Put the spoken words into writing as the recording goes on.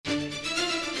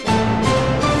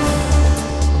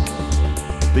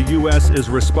The U.S. is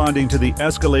responding to the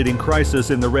escalating crisis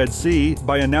in the Red Sea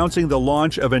by announcing the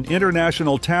launch of an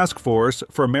international task force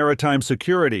for maritime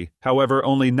security. However,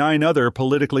 only 9 other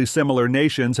politically similar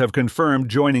nations have confirmed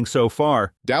joining so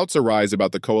far. Doubts arise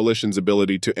about the coalition's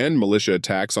ability to end militia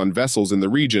attacks on vessels in the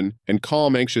region and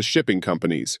calm anxious shipping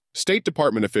companies. State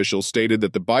Department officials stated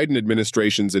that the Biden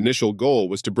administration's initial goal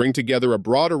was to bring together a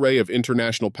broad array of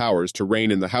international powers to rein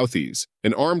in the Houthis,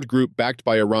 an armed group backed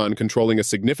by Iran controlling a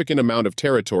significant amount of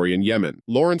territory in Yemen.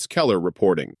 Lawrence Keller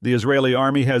reporting. The Israeli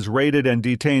army has raided and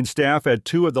detained staff at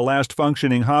 2 of the last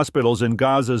functioning hospitals in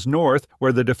Gaza's north,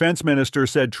 where the defense minister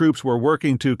said troops were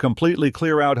working to completely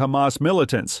clear out Hamas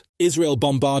militants. Israel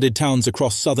bombarded towns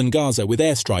across southern Gaza with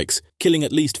airstrikes, killing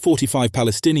at least 45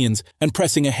 Palestinians and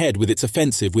pressing ahead with its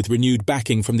offensive with renewed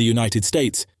backing from the United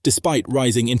States, despite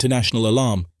rising international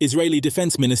alarm. Israeli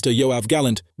Defense Minister Yoav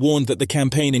Gallant warned that the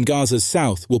campaign in Gaza's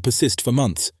south will persist for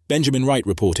months. Benjamin Wright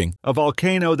reporting. A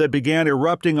volcano that began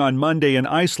erupting on Monday in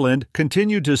Iceland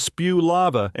continued to spew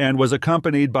lava and was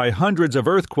accompanied by hundreds of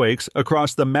earthquakes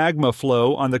across the magma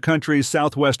flow on the country's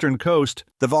southwestern coast.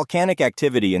 The volcanic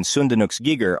activity in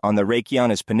Sundanuxgígur on the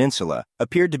Reykjanes Peninsula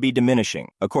appeared to be diminishing,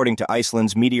 according to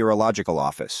Iceland's meteorological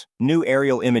office. New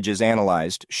aerial images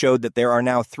analyzed showed that there are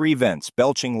now 3 vents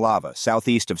belching lava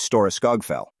southeast of Stóra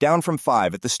Skógfell, down from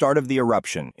 5 at the start of the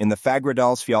eruption in the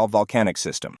Fagradalsfjall volcanic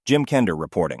system. Jim Kender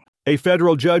reporting. A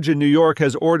federal judge in New York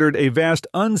has ordered a vast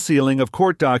unsealing of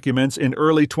court documents in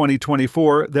early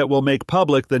 2024 that will make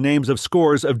public the names of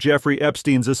scores of Jeffrey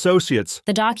Epstein's associates.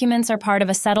 The documents are part of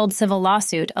a settled civil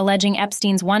lawsuit alleging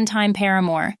Epstein's one-time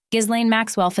paramour, Ghislaine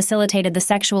Maxwell, facilitated the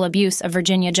sexual abuse of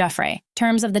Virginia Giuffre.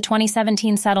 Terms of the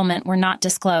 2017 settlement were not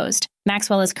disclosed.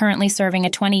 Maxwell is currently serving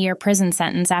a 20-year prison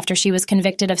sentence after she was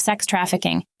convicted of sex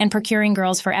trafficking and procuring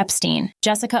girls for Epstein.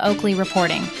 Jessica Oakley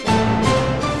reporting.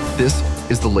 This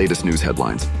is the latest news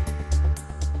headlines.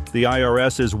 The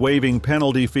IRS is waiving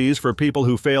penalty fees for people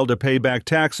who fail to pay back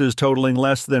taxes totaling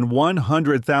less than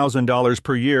 $100,000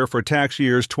 per year for tax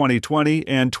years 2020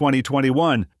 and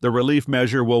 2021. The relief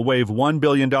measure will waive $1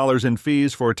 billion in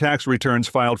fees for tax returns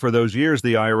filed for those years,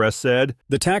 the IRS said.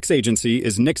 The tax agency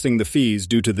is nixing the fees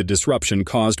due to the disruption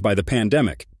caused by the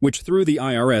pandemic, which threw the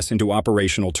IRS into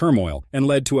operational turmoil and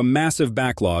led to a massive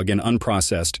backlog in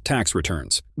unprocessed tax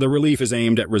returns. The relief is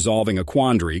aimed at resolving a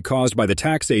quandary caused by the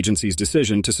tax agency's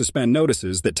decision to suspend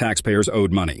notices that taxpayers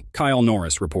owed money. Kyle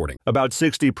Norris reporting. About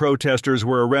 60 protesters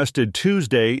were arrested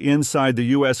Tuesday inside the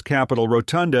U.S. Capitol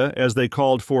Rotunda as they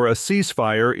called for a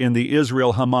ceasefire in the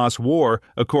Israel-Hamas war,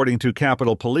 according to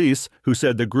Capitol Police, who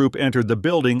said the group entered the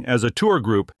building as a tour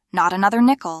group. Not another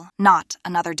nickel, not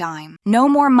another dime. No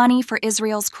more money for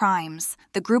Israel's crimes,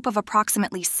 the group of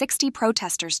approximately 60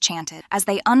 protesters chanted as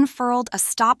they unfurled a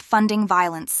Stop Funding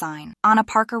Violence sign. Anna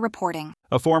Parker reporting.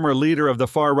 A former leader of the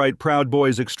far-right Proud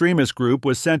Boys extremist group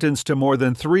was sentenced to more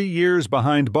than 3 years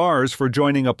behind bars for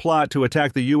joining a plot to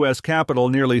attack the U.S. Capitol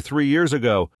nearly 3 years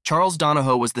ago. Charles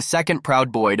Donahoe was the second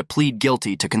Proud Boy to plead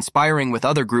guilty to conspiring with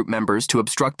other group members to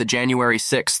obstruct the January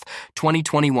 6,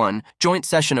 2021 joint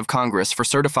session of Congress for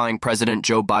certifying President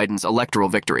Joe Biden's electoral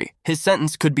victory. His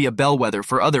sentence could be a bellwether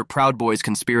for other Proud Boys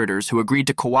conspirators who agreed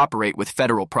to cooperate with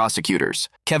federal prosecutors.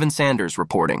 Kevin Sanders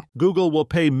reporting. Google will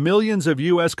pay millions of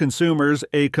U.S. consumers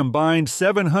a combined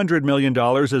 $700 million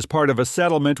as part of a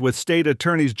settlement with state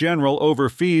attorneys general over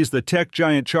fees the tech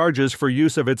giant charges for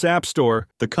use of its app store.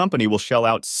 The company will shell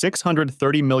out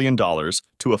 $630 million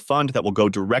to a fund that will go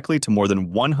directly to more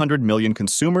than 100 million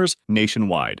consumers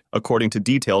nationwide, according to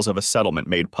details of a settlement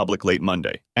made public late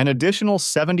Monday. An additional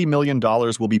 $70 million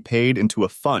will be paid into a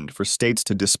fund for states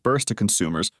to disperse to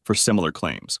consumers for similar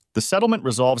claims. The settlement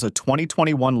resolves a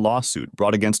 2021 lawsuit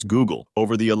brought against Google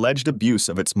over the alleged abuse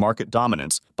of its market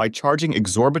dominance by charging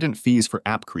exorbitant fees for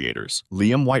app creators.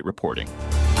 Liam White reporting.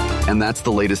 And that's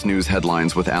the latest news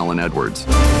headlines with Alan Edwards.